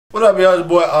What up, y'all? It's your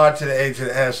boy R to the A to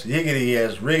the S, Yiggity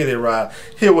S, Riggity Rod,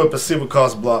 here with Perceiver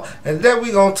Cost Blog. And then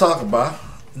we gonna talk about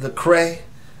Lecrae,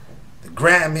 the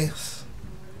Grammys,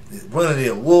 winning the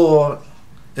award,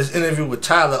 this interview with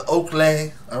Tyler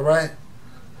Oakley, alright?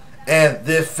 And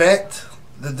the effect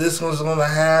that this one's gonna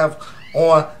have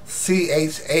on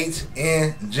CHH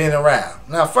in general.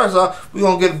 Now, first off, we're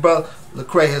gonna give brother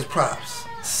Lecrae his props.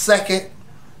 Second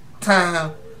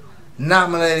time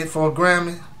nominated for a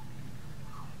Grammy.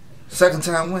 Second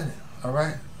time winning,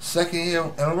 alright? Second year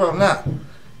in a row. Now,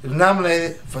 he was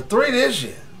nominated for 3 this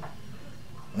year.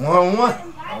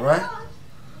 1-1, alright?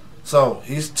 So,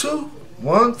 he's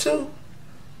 1-2,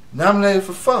 nominated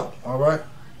for 4, alright?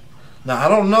 Now, I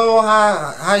don't know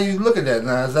how you look at that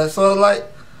now. Is that sort of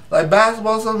like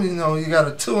basketball or something? You know, you got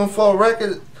a 2-4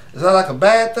 record. Is that like a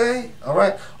bad thing,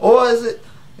 alright? Or is it,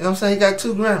 you know what I'm saying, he got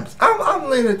 2 Grammys? I'm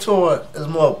leaning toward it's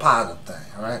more a positive thing,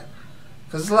 alright?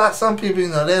 Because some people, you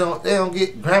know, they don't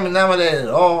get Grammy nominated at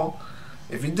all.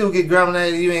 If you do get Grammy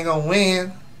nominated, you ain't gonna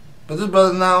win. But this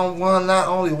brother now won not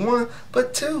only 1,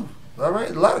 but 2.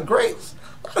 Alright? A lot of greats.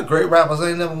 A lot of great rappers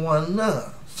ain't never won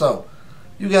none. So,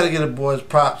 you gotta get the boys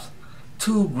props.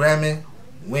 2 Grammy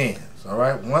wins.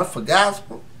 Alright? 1 for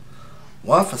gospel,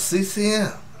 1 for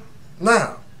CCM.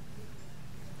 Now,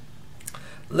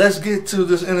 let's get to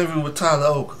this interview with Tyler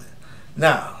Oakley.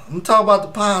 Now, I'm gonna talk about the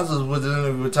positives with the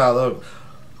interview with Tyler Oakley.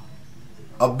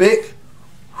 A big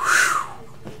whew,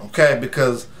 okay,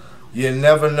 because you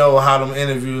never know how them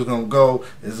interviews gonna go.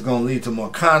 It's gonna lead to more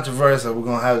controversy. We're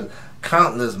gonna have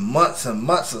countless months and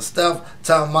months of stuff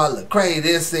talking about Lecrae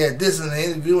this said this in the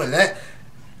interview and that.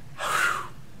 Whew,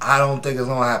 I don't think it's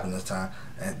gonna happen this time,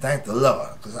 and thank the Lord,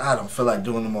 because I don't feel like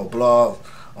doing no more blogs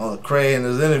on Lecrae and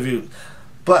his interviews.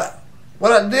 But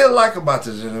what I did like about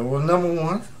this interview was, number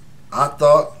one, I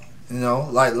thought, you know,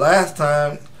 like last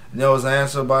time, you know, his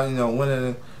answer about, you know,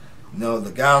 winning, you know, the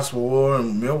gospel war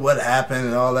and, you know, what happened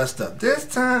and all that stuff. This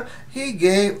time, he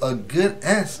gave a good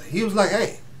answer. He was like, hey, you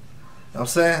know what I'm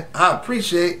saying, I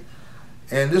appreciate,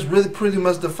 and this really pretty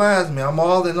much defines me. I'm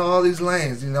all in all these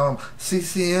lanes. You know, I'm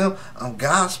CCM, I'm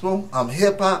gospel, I'm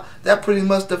hip-hop. That pretty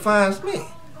much defines me.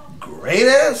 Great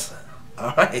answer.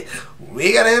 All right,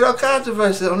 we gotta hit no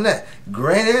controversy on that.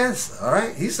 Great answer. All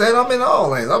right, he said I'm in all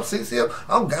lanes. I'm CCM,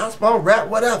 I'm gospel, I'm rap,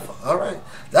 whatever. All right,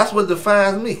 that's what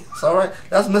defines me. It's all right.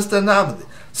 That's Mr. Anomaly.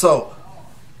 So,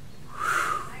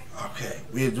 okay,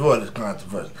 we enjoy this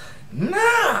controversy.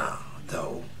 Now,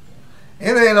 though,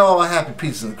 it ain't all a happy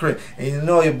piece in the crib. And you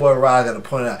know your boy Rod got to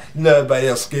point out. You know everybody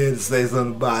else scared to say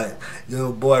something about it. You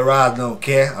know, boy Rod don't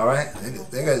care, all right?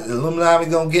 They got Illuminati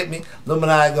gonna get me.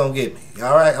 Illuminati gonna get me,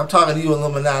 all right? I'm talking to you,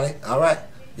 Illuminati, all right?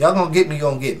 Y'all gonna get me,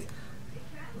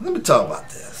 Let me talk about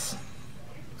this.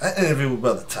 I interviewed with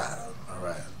Brother Tyler, all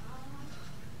right?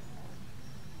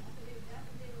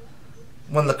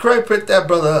 When Lecrae picked that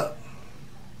brother up,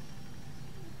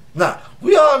 now,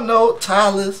 we all know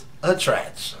Tyler's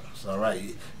attraction. All right,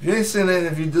 if you ain't seen it,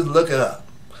 if you just look it up,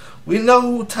 we know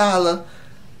who Tyler,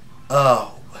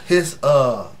 his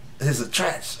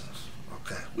attractions.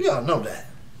 Okay, we all know that.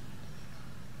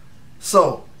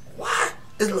 So why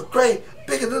is Lecrae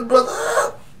picking this brother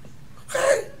up?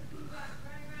 Okay,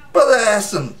 brother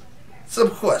asked him some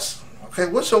questions. Okay,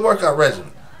 what's your workout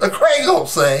regimen? Lecrae gonna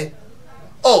say,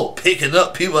 "Oh, picking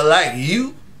up people like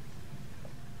you."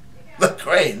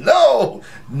 Lecrae, no.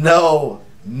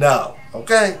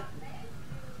 Okay.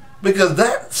 Because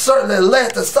that certainly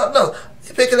led to something else.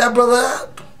 You picking that brother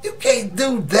up? You can't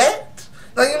do that.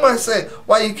 Now you might say,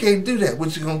 why you can't do that?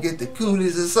 What, you gonna get the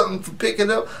cooties or something for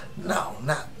picking up? No,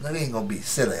 it ain't gonna be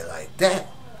silly like that.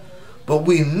 But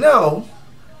we know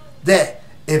that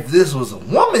if this was a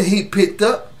woman he picked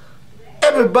up,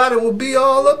 everybody would be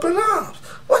all up in arms.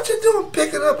 What you doing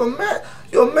picking up a man?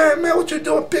 You're a married man, what you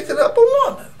doing picking up a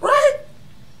woman, right?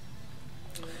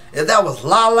 If that was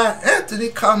Lala Anthony,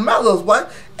 Carmelo's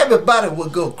wife, everybody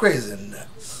would go crazy and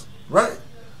nuts, right?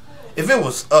 If it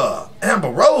was Amber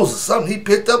Rose or something he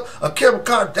picked up, a Kim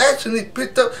Kardashian he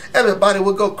picked up, everybody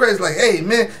would go crazy like, hey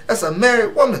man, that's a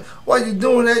married woman. Why you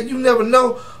doing that? You never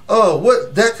know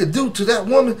what that could do to that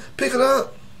woman. Pick it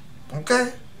up,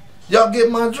 okay? Y'all get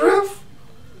my drift?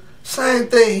 Same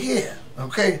thing here,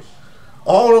 okay?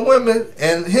 All the women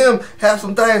and him have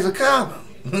some things in common,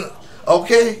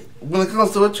 okay? When it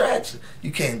comes to attraction,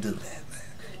 you can't do that, man.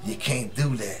 You can't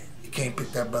do that. You can't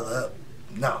pick that brother up.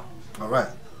 No. All right.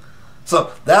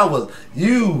 So that was,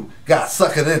 you got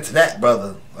suckered into that,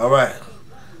 brother. All right.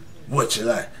 What you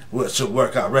like? What's your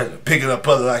workout regimen? Picking up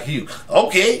brother like you.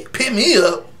 Okay, pick me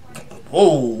up.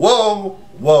 Whoa.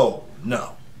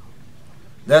 No.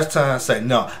 Next time, say,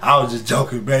 no, I was just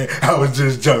joking, man. I was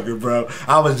just joking, bro.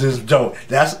 I was just joking.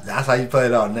 That's how you play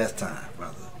it out next time,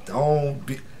 brother. Don't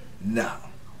be, no.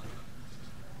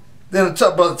 Then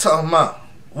the brother talking about,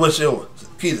 what's your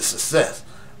key to success?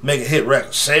 Make a hit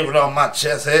record, shave it on my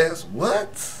chest hairs?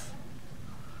 What?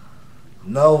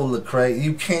 No, Lecrae,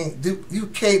 you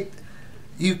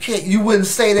wouldn't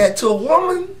say that to a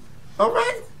woman, all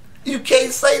right? You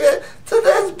can't say that to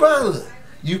this brother.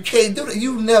 You can't do that.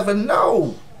 You never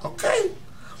know, okay?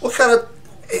 What kind of,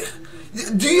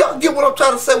 do y'all get what I'm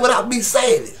trying to say without me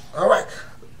saying it, all right?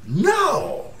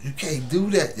 No, you can't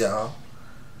do that, y'all,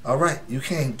 all right? You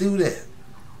can't do that.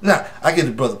 Now, I give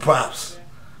the brother props.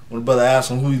 When the brother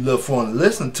asked him who he looked for and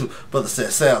listened to, brother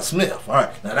said Sam Smith, all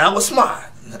right? Now, that was smart.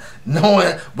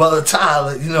 Knowing Brother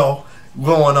Tyler, you know,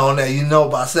 going on there, you know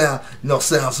about Sam, you know,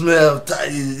 Sam Smith,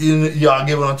 y'all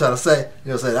get what I'm trying to say?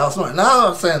 You know, say that was smart. Now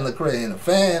I'm saying Lecrae ain't a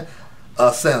fan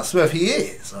of Sam Smith. He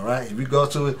is, all right? If you go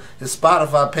to his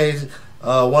Spotify page,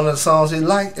 one of the songs he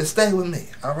liked is Stay With Me,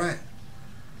 all right?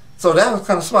 So that was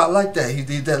kind of smart. I like that. He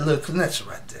did that little connection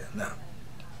right there. Now,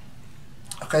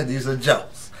 okay, these are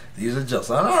jokes. These are jokes.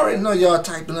 I already know y'all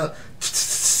typing up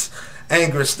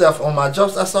angry stuff on my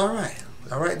jokes. That's all right.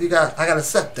 All right, I gotta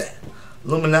accept that.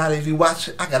 Illuminati, if you watch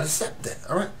it, I gotta accept that.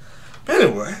 All right. But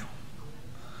anyway, I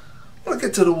want to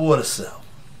get to the water cell.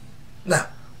 Now,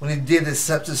 when he did his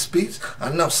acceptance speech,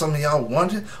 I know some of y'all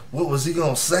wondered, what was he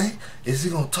gonna say? Is he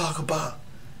gonna talk about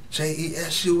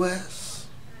Jesus?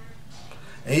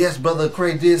 And yes, Brother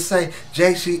Lecrae did say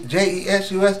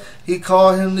Jesus. He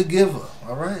called him the giver.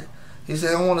 All right. He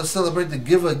said, I want to celebrate the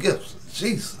giver of gifts,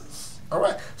 Jesus. All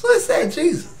right. So he said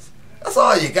Jesus. That's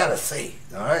all you gotta say,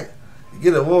 all right? You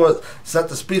get awards, set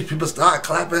the speech, people start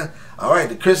clapping. All right,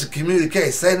 the Christian community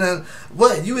can't say nothing.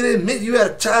 What, you didn't admit you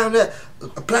had a time that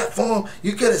a platform,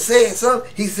 you could have said something?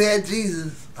 He said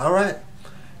Jesus, all right?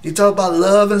 He talked about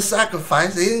love and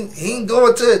sacrifice. He ain't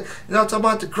going to, talking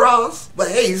about the cross. But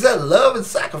hey, he said love and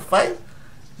sacrifice.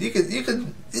 You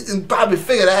can probably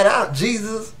figure that out.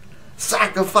 Jesus,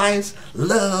 sacrifice,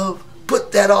 love,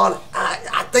 put that all.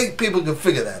 I think people can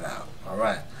figure that out, all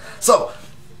right? So,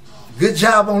 good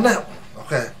job on that one,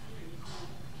 okay?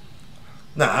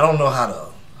 Now, I don't know how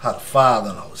the Father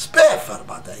and the Holy Spirit felt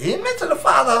about that. He mentioned the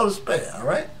Father and the Holy Spirit, all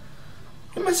right?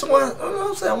 He mentioned one, you know what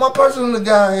I'm saying, one person in the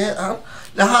guy here.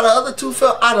 Now, how the other two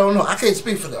felt, I don't know. I can't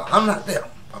speak for them. I'm not them,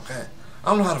 okay? I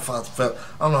don't know how the Father felt.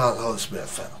 I don't know how the Holy Spirit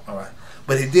felt, all right?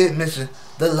 But he did mention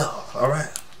the love, all right?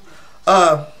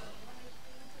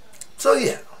 So,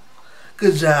 yeah,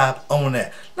 good job on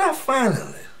that. Now,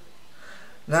 finally,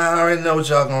 now, I already know what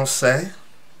y'all gonna say.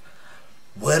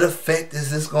 What effect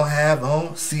is this gonna have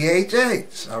on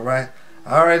CHH? All right,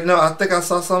 I already know. I think I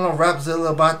saw something on Rapzilla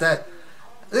about that.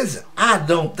 Listen, I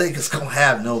don't think it's gonna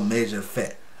have no major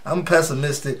effect. I'm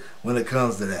pessimistic when it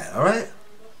comes to that. All right,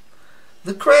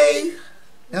 Lecrae, you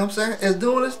know what I'm saying, is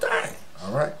doing his thing.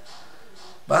 All right,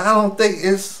 but I don't think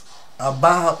it's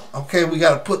about, okay, we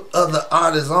gotta put other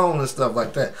artists on and stuff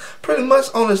like that. Pretty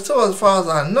much on his tour, as far as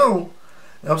I know.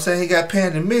 You know what I'm saying? He got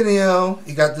Pandemonium,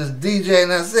 he got this DJ, and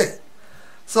that's it.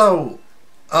 So,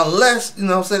 unless, you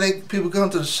know what I'm saying, people come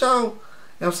to the show, you know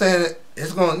what I'm saying,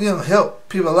 it's going to, help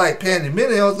people like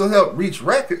Pandemonium, it's going to help reach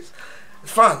records. As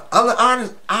far as other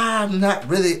artists, I'm not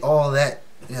really all that,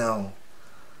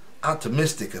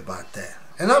 optimistic about that.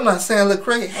 And I'm not saying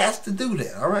Lecrae has to do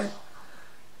that, all right?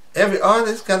 Every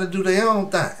artist got to do their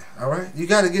own thing, all right? You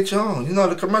got to get your own. You know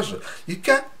the commercial. You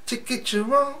got to get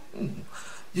your own.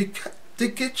 You got to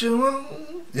get your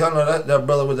own. Y'all know that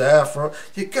brother with the afro.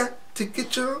 You got to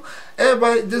get your own.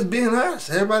 Everybody just being honest.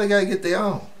 Everybody got to get their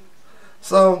own.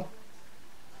 So,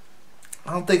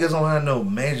 I don't think it's going to have no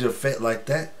major effect like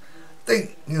that. I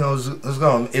think, is it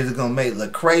going to make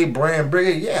Lecrae brand bigger?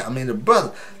 Yeah, I mean, the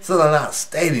brother selling out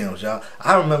stadiums, y'all.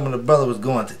 I remember the brother was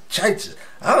going to churches.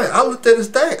 I looked at his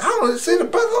thing. I don't even see the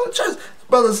brother on the church. The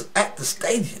brother's at the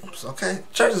stadiums, okay?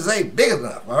 Churches ain't big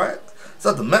enough, all right? It's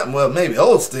not the mountain, well, maybe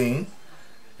Holstein.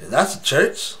 Yeah, that's a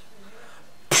church.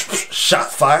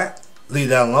 Shot fired. Leave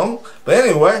that alone. But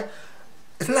anyway,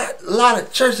 it's not a lot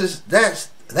of churches that's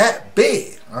that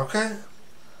big, okay?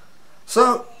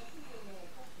 So,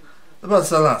 the brother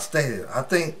selling out stadium. I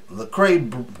think Lecrae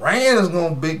brand is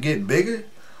going to get bigger.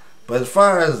 But as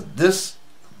far as this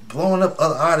blowing up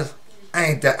other artists, I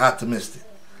ain't that optimistic.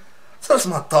 So that's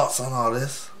my thoughts on all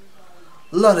this.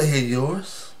 Love to hear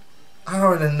yours. I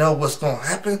already know what's going to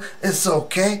happen. It's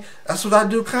okay. That's what I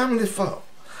do comedy for.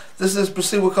 This is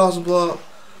Proceed with Cause and Blog.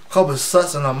 Hope it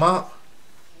sucks and I'm out.